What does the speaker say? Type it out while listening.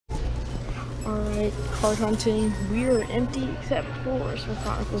Alright, card hunting. We are empty except for some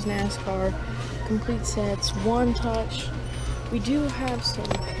Chronicles NASCAR complete sets, one touch. We do have some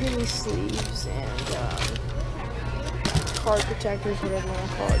penny sleeves and card protectors, whatever you want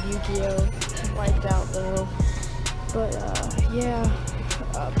to call it. Yu-Gi-Oh! Wiped out though. But yeah,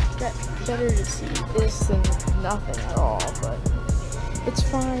 better to see this than nothing at all. But it's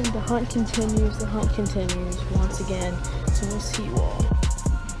fine. The hunt continues. The hunt continues once again. So we'll see you all.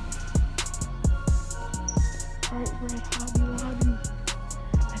 Alright, we're at Hobby Lobby.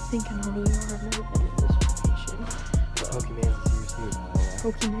 I think I know who they are. I've never been to this location. POKEMANZ is here too.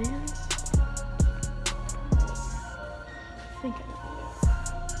 POKEMANZ? I think I know who they are.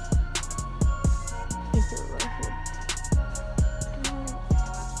 I think they're right here.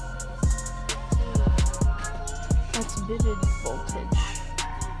 That's Vivid Voltage.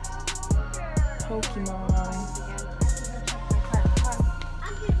 Pokemon.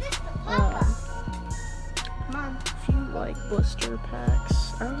 A few like blister packs.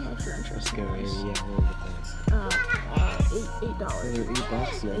 I don't know if you're interested in these. Yeah, we'll get those. $8. $8?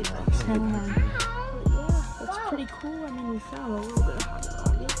 Yeah. $8. Yeah, that's pretty cool. I mean, we found a little bit of Hobby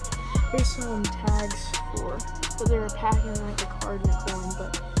Lobby. Here's some tags but they were packing like a card and a coin.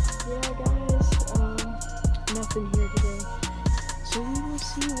 But yeah, guys, nothing here today. So we will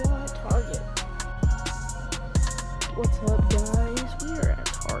see you all at Target. What's up, guys? We are at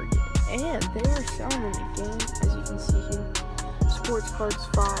Target, and they are selling them again, as you can see here. Sports cards,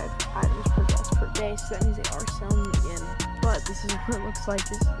 5 items per desk per day, so that means they are selling them again. But this is what it looks like.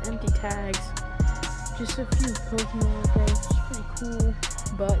 This is empty tags, just a few Pokemon things, which is pretty cool,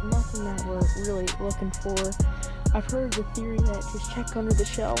 but nothing that we're really looking for. I've heard the theory that just check under the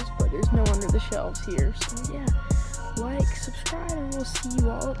shelves, but there's no under the shelves here. So yeah, like, subscribe, and we'll see you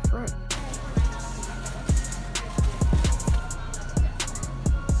all up front.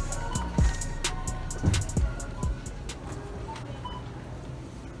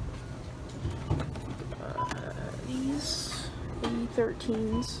 These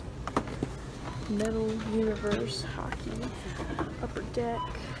A13s, Metal Universe Hockey, Upper Deck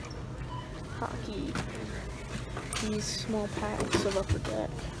Hockey, these small packs of Upper Deck,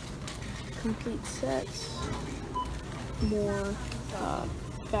 complete sets, more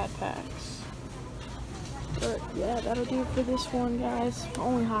fat packs. But yeah, that'll do it for this one, guys.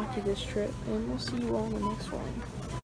 Only hockey this trip, and we'll see you all in the next one.